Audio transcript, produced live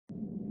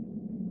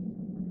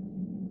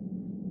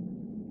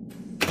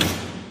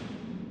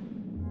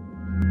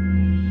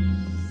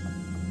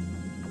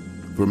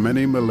For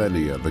many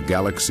millennia, the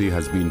galaxy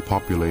has been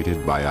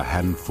populated by a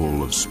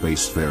handful of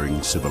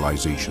spacefaring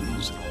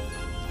civilizations.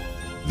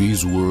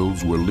 These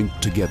worlds were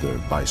linked together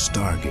by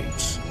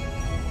stargates.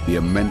 The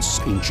immense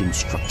ancient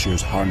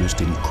structures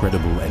harnessed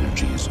incredible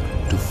energies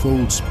to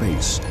fold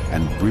space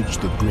and bridge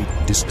the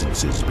great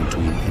distances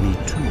between any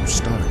two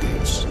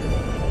stargates.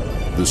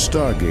 The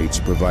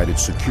stargates provided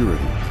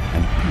security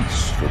and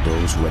peace for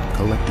those who had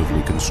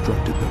collectively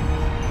constructed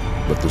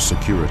them. But the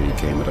security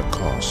came at a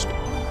cost,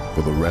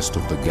 for the rest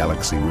of the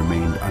galaxy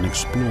remained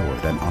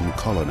unexplored and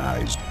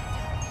uncolonized.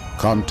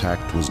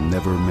 Contact was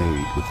never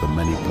made with the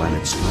many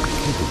planets not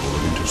capable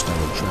of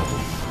interstellar travel.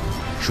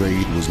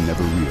 Trade was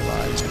never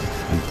realized,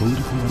 and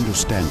political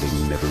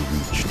understanding never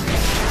reached.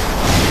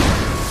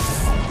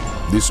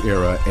 This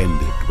era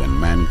ended when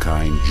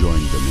mankind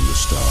joined them in the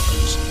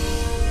stars.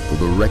 For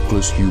the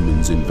reckless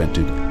humans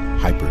invented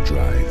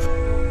hyperdrive.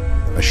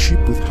 A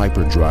ship with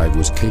hyperdrive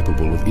was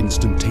capable of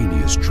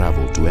instantaneous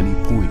travel to any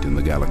point in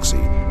the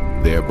galaxy,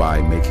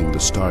 thereby making the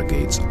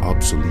stargates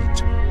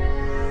obsolete.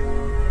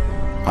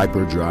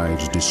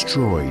 Hyperdrives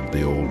destroyed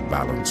the old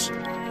balance.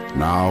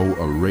 Now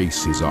a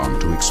race is on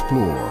to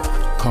explore,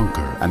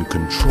 conquer, and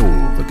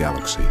control the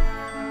galaxy.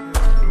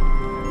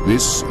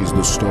 This is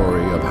the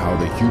story of how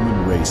the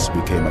human race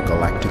became a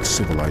galactic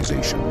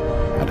civilization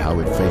and how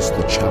it faced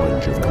the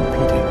challenge of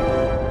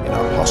competing in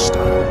a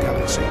hostile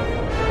galaxy.